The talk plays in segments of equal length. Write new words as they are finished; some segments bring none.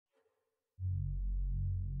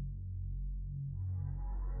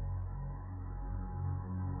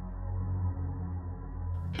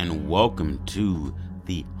and welcome to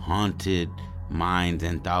the Haunted Minds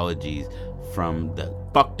anthologies from the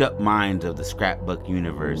fucked up minds of the scrapbook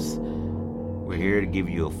universe. We're here to give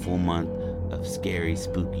you a full month of scary,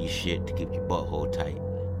 spooky shit to keep your butthole tight.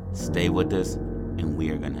 Stay with us, and we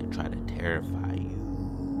are gonna try to terrify you.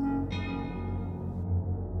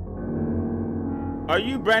 Are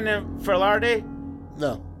you Brandon Ferlarde?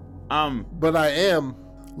 No. But I am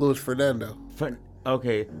Luis Fernando.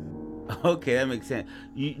 Okay, that makes sense.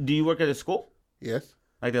 Do you work at a school? Yes.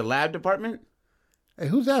 Like the lab department? Hey,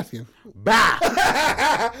 who's asking? Bah!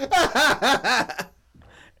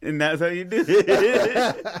 And that's how you do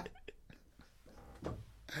it.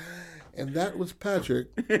 And that was Patrick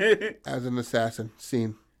as an assassin.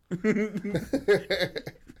 Scene.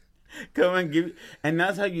 Come on, and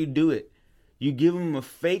that's how you do it. You give them a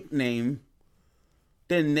fake name,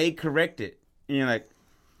 then they correct it. And you're like,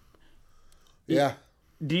 yeah.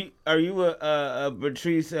 Are you a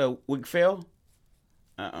Patrice Wickfell?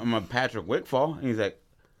 I'm a Patrick Wickfall. And he's like,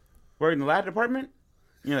 work in the lab department?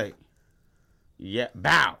 And you're like, yeah,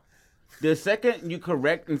 bow. The second you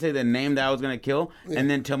correct and say the name that I was going to kill, and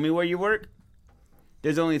then tell me where you work,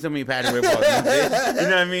 there's only so many Patrick Wickfalls. You know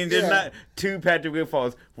what I mean? There's not two Patrick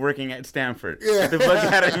Wickfalls working at Stanford. Yeah. Get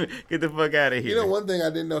the fuck out of here. You know, one thing I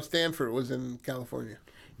didn't know, Stanford was in California.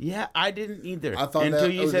 Yeah, I didn't either. I thought until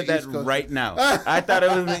you said that right now. I thought it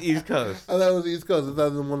was the East Coast. I thought it was the East Coast. I thought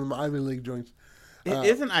it was one of my Ivy League joints. It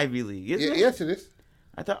is an Ivy League, isn't it? Yes, it is.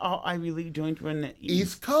 I thought all Ivy League joints were in the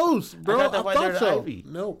East Coast, bro. I thought so. Ivy.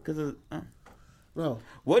 No. Because no.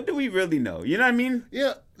 What do we really know? You know what I mean?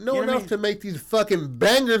 Yeah, enough to make these fucking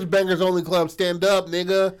Bangers Only Club stand up,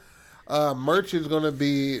 nigga. Merch is gonna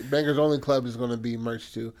be Bangers Only Club is gonna be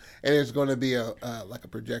merch too, and it's gonna be a like a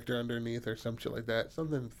projector underneath or some shit like that,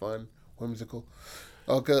 something fun, whimsical.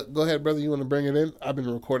 Okay, go ahead, brother. You want to bring it in? I've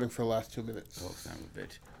been recording for the last 2 minutes. Oh, son of a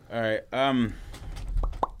bitch! All right,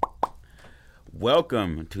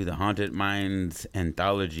 welcome to the Haunted Minds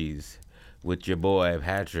anthologies with your boy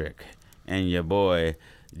Patrick and your boy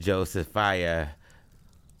Josephiah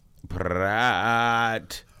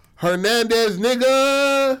Pratt Hernandez,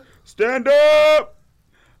 nigga. Stand up!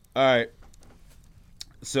 All right.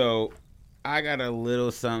 So, I got a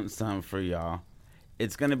little something for y'all.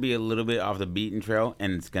 It's going to be a little bit off the beaten trail,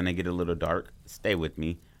 and it's going to get a little dark. Stay with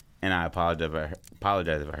me. And I apologize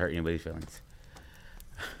if I hurt anybody's feelings.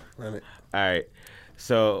 Run it. All right.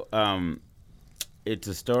 So, it's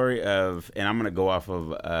a story of, and I'm going to go off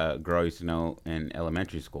of a girl I used to know in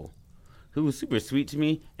elementary school who was super sweet to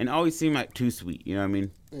me and always seemed like too sweet. You know what I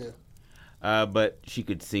mean? Yeah. But she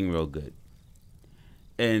could sing real good.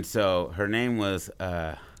 And so her name was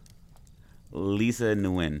Lisa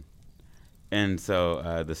Nguyen. And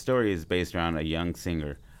so the story is based around a young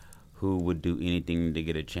singer who would do anything to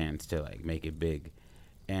get a chance to like make it big.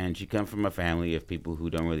 And she comes from a family of people who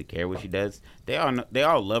don't really care what she does. They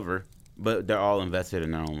all love her, but they're all invested in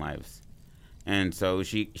their own lives. And so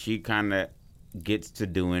she kind of gets to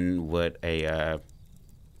doing what a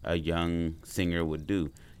young singer would do.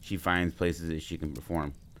 She finds places that she can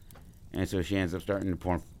perform. And so she ends up starting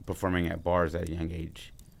to performing at bars at a young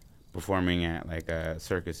age, performing at like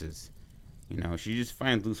circuses. You know, she just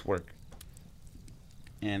finds loose work.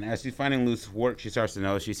 And as she's finding loose work, she starts to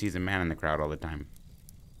notice she sees a man in the crowd all the time.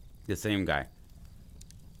 The same guy.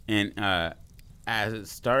 And as it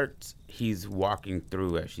starts, he's walking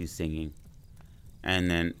through as she's singing. And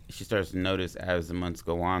then she starts to notice as the months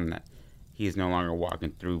go on that he's no longer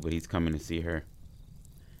walking through, but he's coming to see her.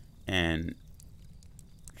 And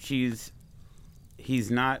he's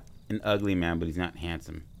not an ugly man, but he's not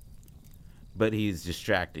handsome. But he's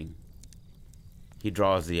distracting. He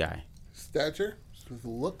draws the eye. Stature?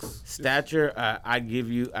 Looks? Stature, I give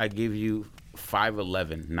you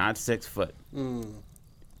 5'11", not 6 foot.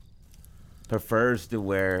 Prefers to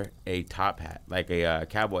wear a top hat, like a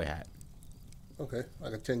cowboy hat. Okay,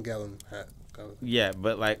 like a 10-gallon hat. Kind of. Yeah,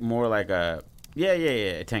 but like more like a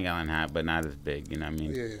 10-gallon hat, but not as big. You know what I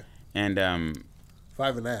mean? Yeah. And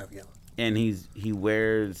 5.5 gallon. And he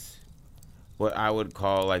wears what I would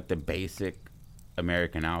call like the basic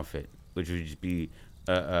American outfit, which would just be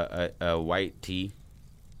a white tee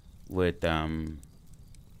with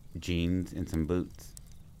jeans and some boots,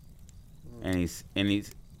 and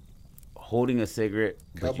he's holding a cigarette.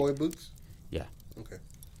 Cowboy boots. Yeah. Okay.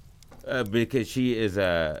 Because she is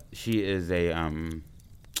a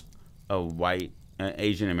white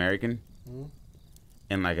Asian American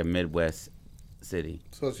in like a Midwest city.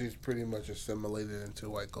 So she's pretty much assimilated into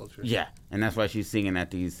white culture. Yeah, and that's why she's singing at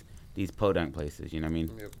these podunk places. You know what I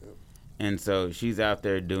mean? Yep. And so she's out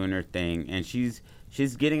there doing her thing, and she's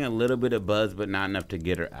getting a little bit of buzz, but not enough to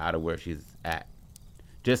get her out of where she's at.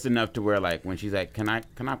 just enough to where like when she's like, can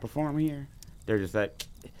I perform here? They're just like,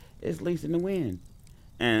 it's Lisa in the Wind,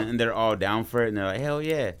 and they're all down for it, and they're like, hell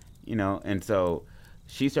yeah, you know. And so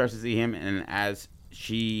she starts to see him, and as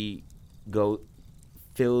she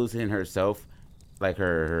feels in herself, like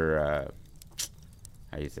her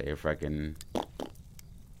how you say, her fucking,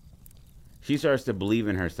 she starts to believe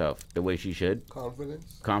in herself the way she should.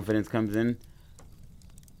 Confidence comes in.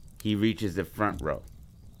 He reaches the front row.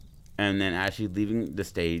 And then as she's leaving the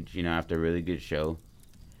stage, you know, after a really good show,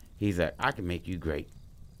 he's like, I can make you great.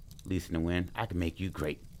 Lisa in the Wind, I can make you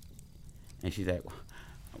great. And she's like,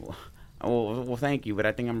 well, thank you, but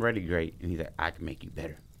I think I'm ready great. And he's like, I can make you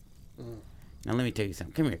better. Now let me tell you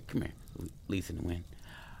something. Come here, Lisa in the Wind.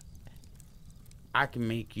 I can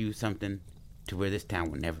make you something to where this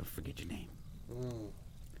town will never forget your name.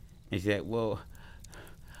 And she's like, well,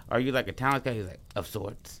 are you like a talent guy? He's like, of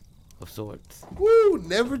sorts. Woo,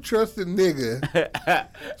 never trust a nigga.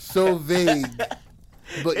 So vague,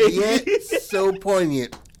 but yet so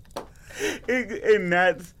poignant. And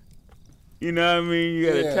that's, you know what I mean?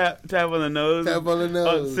 You gotta tap on the nose. Tap on the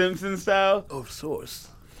nose. Simpson style. Of sorts.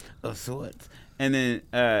 And then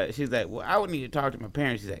she's like, well, I would need to talk to my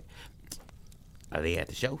parents. She's like, are they at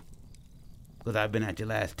the show? Because I've been at your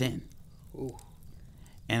last 10. Ooh.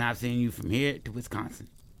 And I've seen you from here to Wisconsin.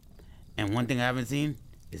 And one thing I haven't seen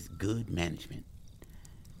is good management.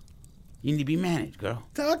 You need to be managed, girl.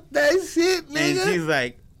 Talk that shit, nigga. And she's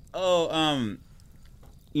like, oh,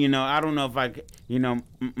 you know, I don't know if I, you know,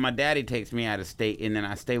 my daddy takes me out of state, and then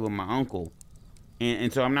I stay with my uncle.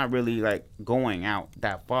 And so I'm not really, like, going out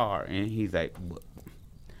that far. And he's like, well,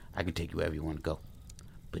 I can take you wherever you want to go.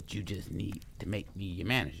 But you just need to make me your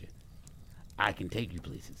manager. I can take you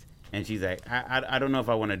places. And she's like, I don't know if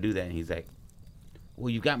I want to do that. And he's like, well,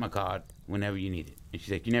 you got my card whenever you need it. And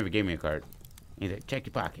she's like, you never gave me a card. And he's like, check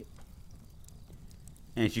your pocket.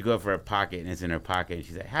 And she goes for her pocket, and it's in her pocket. And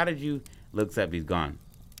she's like, how did you? Looks up, he's gone.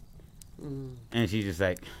 And she's just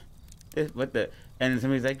like, what the? And then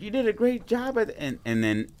somebody's like, you did a great job. And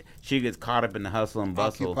then she gets caught up in the hustle and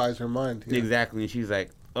bustle. Occupies her mind. Yeah. Exactly. And she's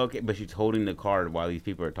like, okay. But she's holding the card while these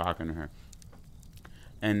people are talking to her.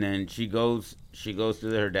 And then she goes to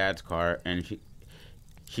her dad's car, and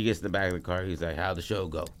she gets to the back of the car. He's like, how'd the show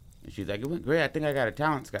go? And she's like, it went great. I think I got a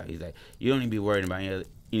talent scout. He's like, you don't need to be worried about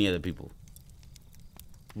any other people.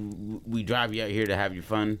 We drive you out here to have your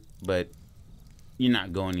fun, but you're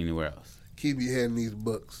not going anywhere else. Keep your head in these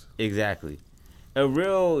books. Exactly. A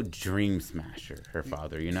real dream smasher, her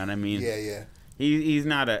father. You know what I mean? Yeah. He's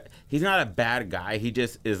not a bad guy. He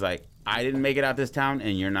just is like, I didn't make it out this town,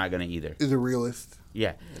 and you're not gonna either. He's a realist.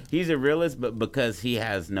 Yeah, he's a realist, but because he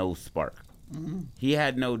has no spark. He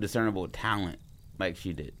had no discernible talent like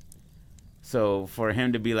she did. So for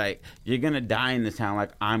him to be like, you're going to die in this town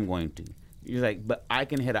like I'm going to. He's like, but I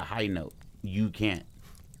can hit a high note. You can't.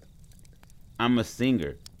 I'm a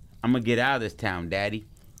singer. I'm going to get out of this town, Daddy.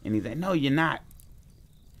 And he's like, no, you're not.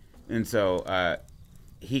 And so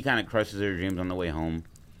he kind of crushes her dreams on the way home.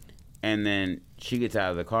 And then she gets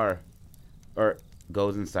out of the car, or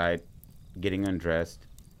goes inside, getting undressed,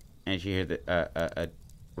 and she hears a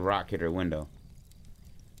rock hit her window.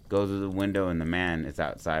 Goes to the window, and the man is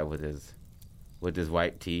outside with his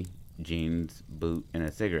white tee, jeans, boot, and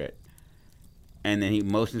a cigarette. And then he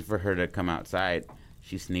motions for her to come outside.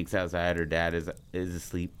 She sneaks outside. Her dad is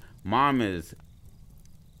asleep. Mom is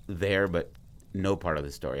there, but no part of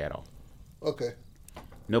the story at all. Okay.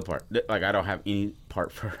 No part. Like, I don't have any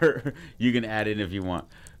part for her. You can add in if you want.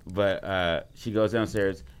 But she goes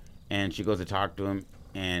downstairs, and she goes to talk to him.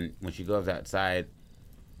 And when she goes outside,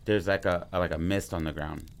 there's like a mist on the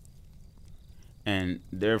ground. And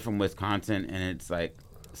they're from Wisconsin, and it's like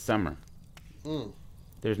summer.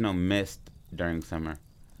 There's no mist during summer.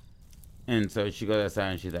 And so she goes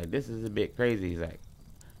outside, and she's like, this is a bit crazy. He's like,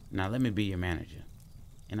 now let me be your manager,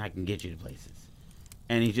 and I can get you to places.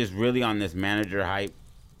 And he's just really on this manager hype.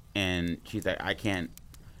 And she's like, I can't.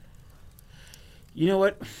 You know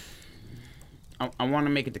what? I want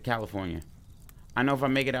to make it to California. I know if I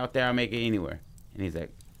make it out there, I'll make it anywhere. And he's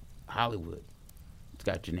like, Hollywood. It's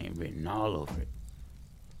got your name written all over it.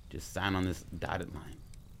 Just sign on this dotted line.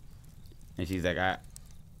 And she's like,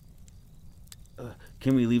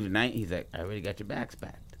 can we leave tonight? He's like, I already got your bags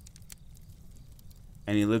packed.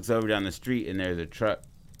 And he looks over down the street, and there's a truck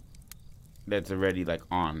that's already like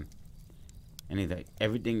on. And he's like,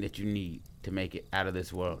 everything that you need to make it out of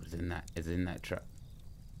this world is in that truck.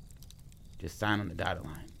 Just sign on the dotted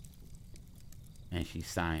line. And she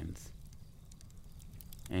signs.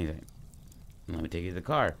 And he's like, let me take you to the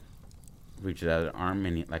car. Reaches out an arm,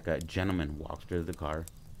 and like a gentleman walks her to the car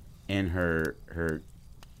in her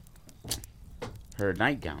her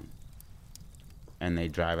nightgown, and they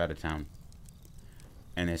drive out of town,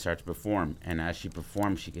 and they start to perform. And as she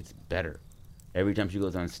performs, she gets better. Every time she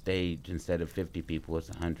goes on stage, instead of 50 people, it's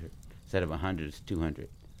 100. Instead of 100, it's 200.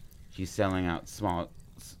 She's selling out small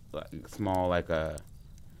like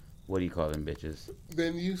what do you call them bitches?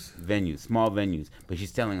 Venues, small venues. But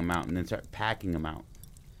she's selling them out and then start packing them out.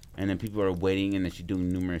 And then people are waiting, and then she's doing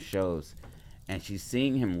numerous shows. And she's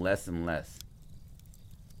seeing him less and less.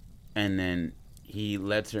 And then he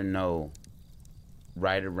lets her know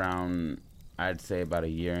right around, I'd say about a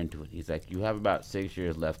year into it. He's like, you have about 6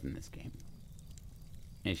 years left in this game.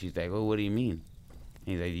 And she's like, well, what do you mean? And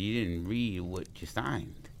he's like, you didn't read what you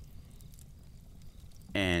signed.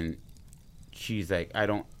 And she's like,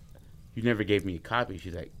 you never gave me a copy.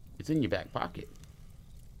 She's like, it's in your back pocket.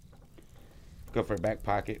 Go for her back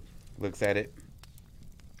pocket, looks at it.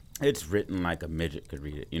 It's written like a midget could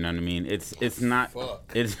read it. You know what I mean? It's not.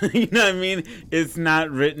 Fuck. It's you know what I mean? It's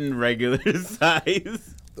not written regular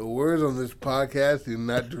size. The words on this podcast do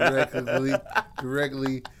not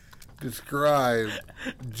directly describe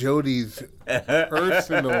Jody's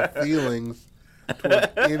personal feelings towards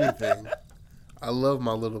anything. I love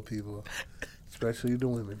my little people, especially the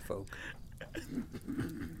women folk.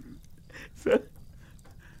 So,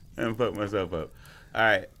 I'm fuck myself up. All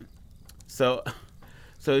right. So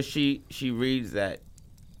she reads that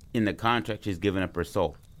in the contract she's giving up her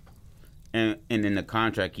soul, and in the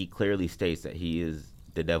contract he clearly states that he is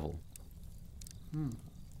the devil.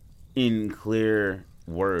 In clear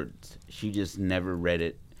words. She just never read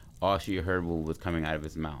it. All she heard was coming out of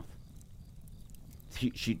his mouth.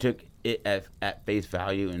 She took it at face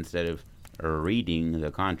value instead of reading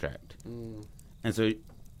the contract. And so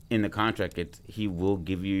in the contract, it's he will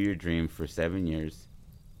give you your dream for 7 years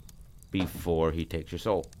before he takes your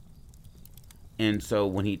soul. And so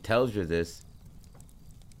when he tells her this,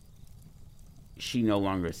 she no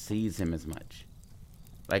longer sees him as much.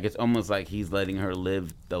 Like, it's almost like he's letting her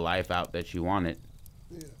live the life out that she wanted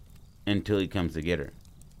until he comes to get her.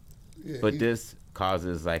 But this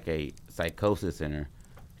causes like a psychosis in her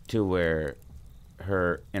to where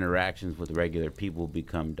her interactions with regular people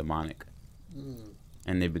become demonic.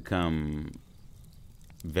 And they become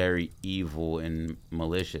very evil and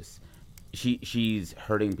malicious. She's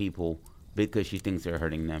hurting people because she thinks they're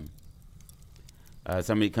hurting them.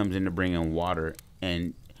 Somebody comes in to bring in water,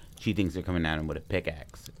 and she thinks they're coming at him with a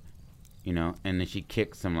pickaxe, you know, and then she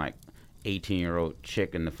kicks some like 18-year-old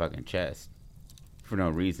chick in the fucking chest for no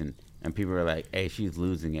reason, and people are like, hey, she's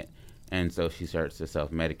losing it, and so she starts to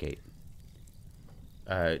self-medicate.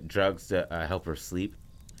 Drugs to help her sleep,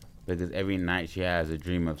 because every night she has a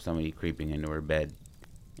dream of somebody creeping into her bed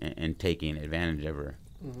and taking advantage of her.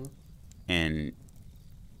 And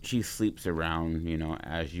she sleeps around, you know,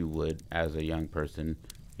 as you would as a young person,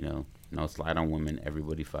 you know, no slide on women,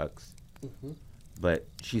 everybody fucks. But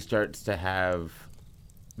she starts to have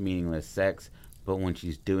meaningless sex, but when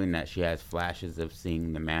she's doing that, she has flashes of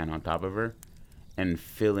seeing the man on top of her and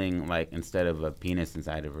feeling like instead of a penis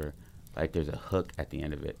inside of her, like there's a hook at the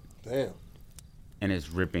end of it. Damn. And it's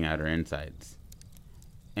ripping out her insides.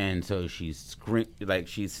 And so she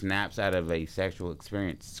snaps out of a sexual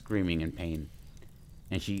experience screaming in pain.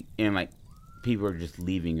 And like people are just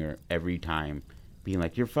leaving her every time, being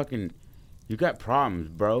like, you got problems,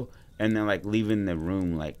 bro. And then like leaving the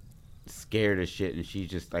room like scared as shit, and she's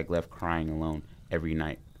just like left crying alone every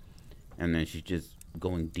night. And then she's just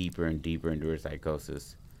going deeper and deeper into her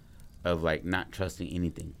psychosis of like not trusting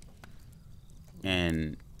anything.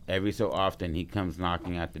 And every so often he comes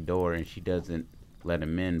knocking at the door, and she doesn't let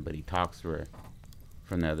him in, but he talks to her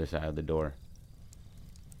from the other side of the door.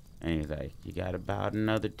 And he's like, you got about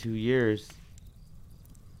another 2 years.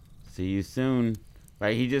 See you soon.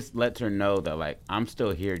 Like, he just lets her know that, like, I'm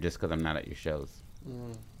still here just because I'm not at your shows.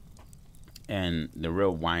 And the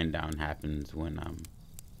real wind down happens when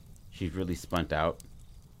she's really spunt out.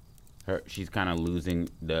 She's kind of losing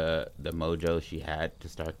the mojo she had to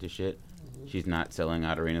start this shit. She's not selling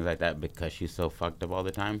out arenas like that because she's so fucked up all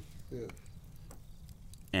the time.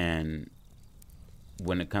 And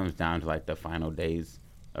when it comes down to, like, the final days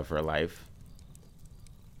of her life,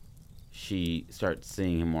 she starts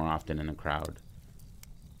seeing him more often in the crowd.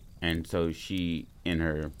 And so she, in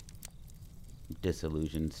her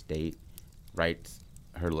disillusioned state, writes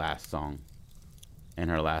her last song. And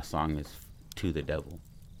her last song is To the Devil.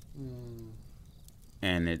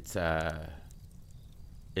 And it's like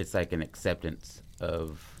an acceptance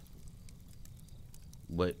of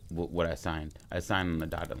what I signed. I signed on the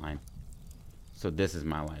dotted line. So this is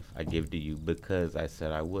my life. I give to you because I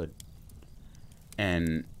said I would.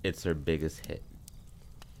 And it's her biggest hit.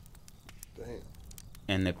 Damn.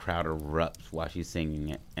 and the crowd erupts while she's singing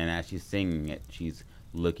it. And as she's singing it, she's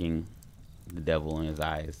looking the devil in his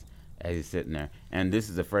eyes as he's sitting there. And this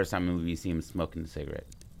is the first time in the movie you see him smoking a cigarette.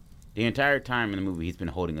 The entire time in the movie, he's been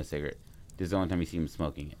holding a cigarette. This is the only time you see him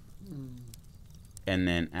smoking it. And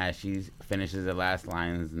then as she finishes the last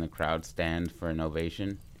lines and the crowd stands for an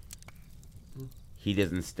ovation, he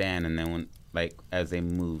doesn't stand. And then when, like, as they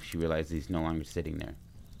move, she realizes he's no longer sitting there.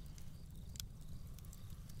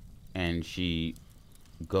 And she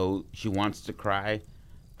wants to cry,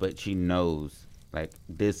 but she knows, like,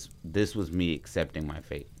 this was me accepting my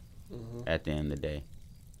fate. At the end of the day,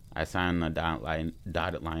 I signed the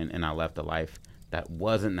dotted line, and I left a life that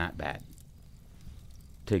wasn't that bad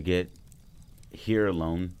to get here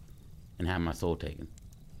alone and have my soul taken.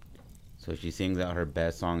 So she sings out her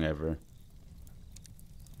best song ever,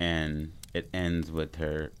 and it ends with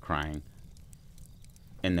her crying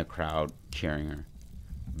and the crowd cheering her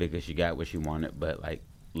because she got what she wanted. But like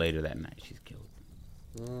later that night, she's killed.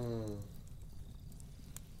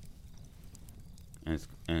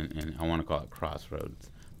 And I want to call it Crossroads,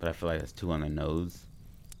 but I feel like that's too on the nose.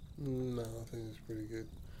 No, I think it's pretty good.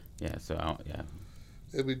 Yeah, so yeah.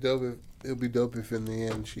 It'd be dope if in the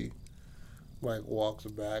end she like walks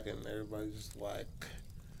back and everybody's just like,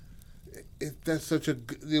 it was such a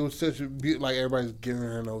like everybody's giving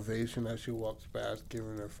her an ovation as she walks past,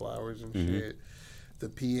 giving her flowers and shit. The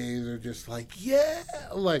PAs are just like, yeah,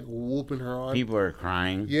 like whooping her on. People are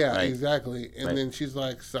crying. Yeah, like, exactly. And then she's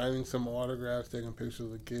like signing some autographs, taking pictures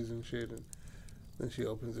of the kids and shit. And then she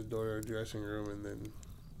opens the door to her dressing room, and then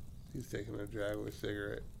he's taking a drag with a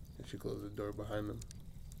cigarette, and she closes the door behind him.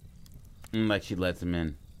 Like she lets him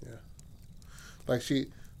in. Yeah.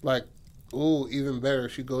 Even better,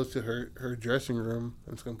 she goes to her dressing room,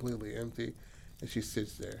 and it's completely empty, and she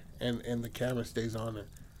sits there, and the camera stays on her.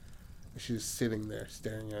 She's sitting there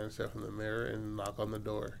staring at herself in the mirror and knock on the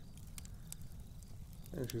door.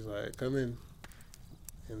 And she's like, come in.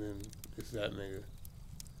 And then it's that nigga.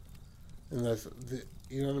 And that's,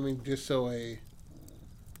 you know what I mean? Just so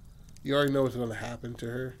you already know what's going to happen to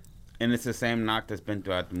her. And it's the same knock that's been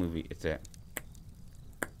throughout the movie. It's that.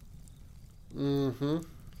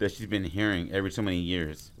 That she's been hearing every so many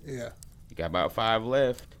years. Yeah. You got about 5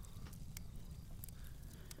 left.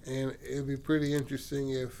 And it'd be pretty interesting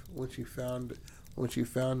if when she found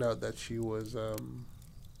out that she was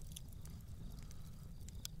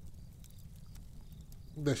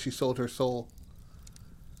that she sold her soul,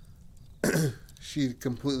 she'd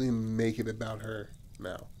completely make it about her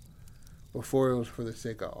now. Before it was for the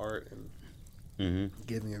sake of art and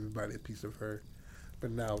giving everybody a piece of her, but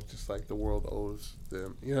now it's just like the world owes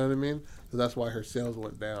them. You know what I mean? So that's why her sales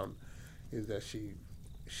went down. Is that she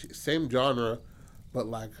same genre. But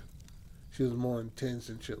like, she was more intense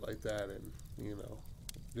and shit like that, and you know,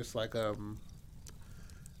 just like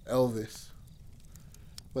Elvis.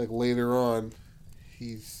 Like later on,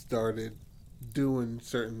 he started doing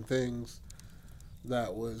certain things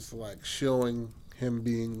that was like showing him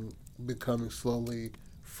becoming slowly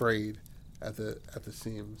frayed at the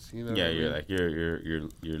seams. You know? Yeah, what I you're mean?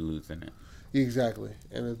 like you're losing it. Exactly,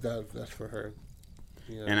 and that's for her.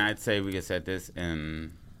 You know? And I'd say we could set this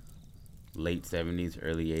in late 70s,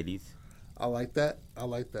 early 80s. I like that.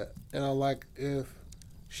 And I like if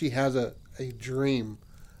she has a dream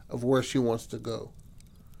of where she wants to go.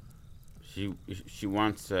 She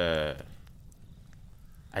wants I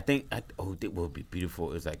think it would be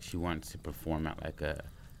beautiful is like she wants to perform at like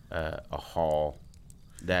a hall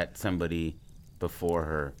that somebody before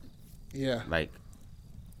her like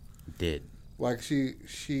did. Like she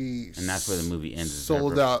and that's where the movie ends.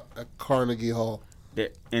 Sold out at Carnegie Hall.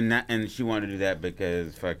 And she wanted to do that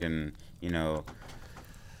because fucking, you know,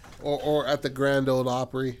 or at the Grand Ole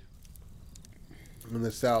Opry in the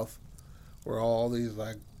South, where all these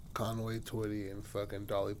like Conway Twitty and fucking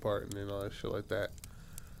Dolly Parton and all that shit like that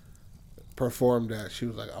performed at. She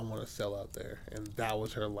was like, I want to sell out there, and that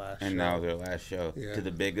was her last. And show. that was her last show to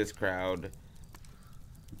the biggest crowd.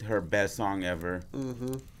 Her best song ever.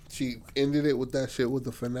 She ended it with that shit with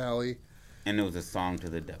the finale, and it was a song to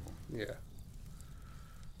the devil. Yeah.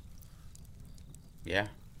 Yeah.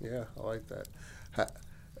 Yeah, I like that.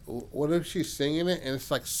 What if she's singing it and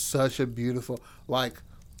it's like such a beautiful, like,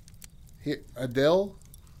 Adele,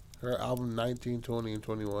 her album 19, 20, and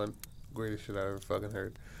 21, greatest shit I ever fucking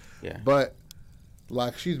heard. Yeah. But,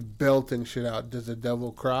 like, she's belting shit out. Does the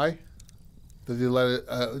devil cry? Does he let it,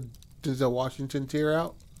 does the Washington tear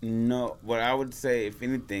out? No, what I would say, if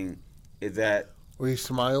anything, is that... Or he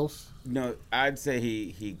smiles? No, I'd say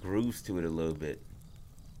he grooves to it a little bit.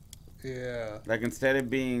 Yeah. Like, instead of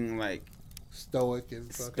being, like... Stoic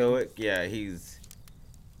and fucking... Stoic, yeah, he's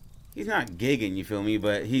he's not gigging, you feel me?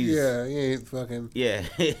 But he's Yeah, he ain't fucking yeah.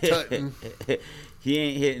 tutting. He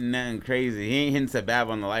ain't hitting nothing crazy. He ain't hitting Sabab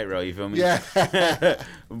on the light road, you feel me? Yeah.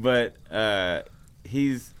 But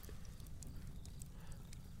he's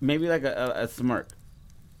maybe like a smirk.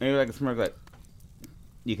 Maybe like a smirk, like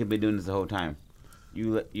you could be doing this the whole time.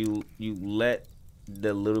 You let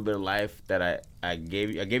the little bit of life that I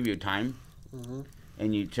gave you. I gave you time,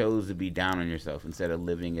 and you chose to be down on yourself instead of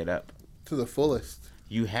living it up To the fullest.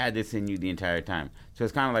 You had this in you the entire time. So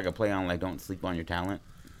it's kind of like a play on like don't sleep on your talent.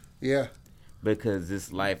 Yeah. Because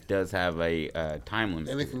this life does have a time limit.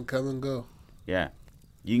 And it can come and go. Yeah.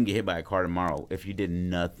 You can get hit by a car tomorrow if you did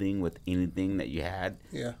nothing with anything that you had.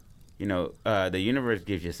 Yeah. You know, the universe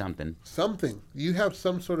gives you something. Something. You have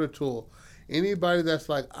some sort of tool. Anybody that's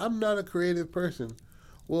like, I'm not a creative person.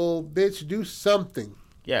 Well, bitch, do something.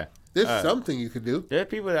 Yeah. There's something you could do. There are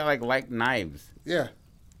people that like knives. Yeah.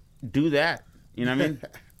 Do that. You know what I mean?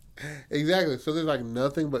 Exactly. So there's like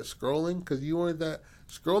nothing but scrolling because you weren't that.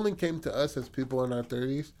 Scrolling came to us as people in our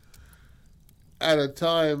 30s at a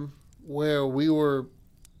time where we were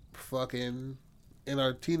fucking in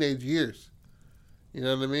our teenage years. You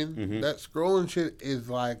know what I mean? Mm-hmm. That scrolling shit is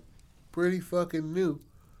like pretty fucking new.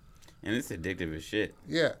 And it's addictive as shit.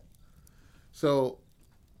 Yeah. So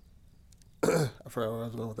I forgot where I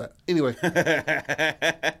was going with that. Anyway.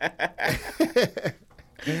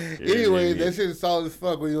 Anyway, that shit is solid as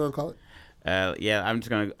fuck. What do you want to call it? Yeah, I'm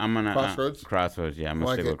gonna Crossroads. Crossroads. Yeah, I'm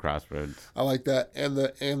gonna stick with Crossroads. I like that, and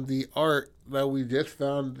the art that we just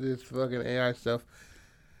found, this fucking AI stuff,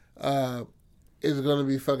 is gonna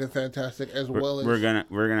be fucking fantastic as well as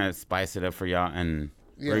we're gonna spice it up for y'all, and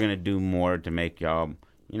we're gonna do more to make y'all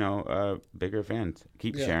bigger fans.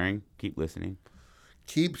 Keep sharing, keep listening,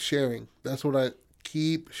 keep sharing. That's what I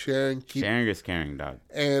keep sharing. Sharing is caring, dog.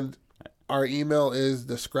 And our email is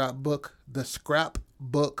the scrapbook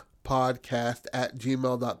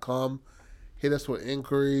podcast@gmail.com. Hit us with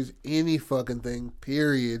inquiries, any fucking thing,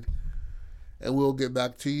 period. And we'll get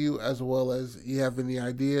back to you, as well as you have any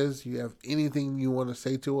ideas, you have anything you want to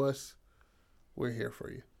say to us, we're here for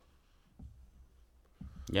you.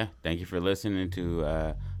 Yeah, thank you for listening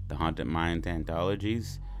to the Haunted Minds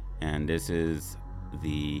Anthologies. And this is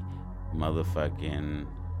the motherfucking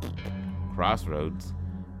Crossroads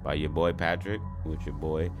by your boy Patrick with your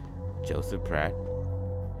boy Joseph Pratt.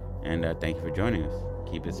 And thank you for joining us.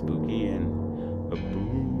 Keep it spooky and We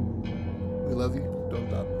love you.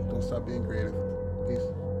 Don't stop being creative. Peace.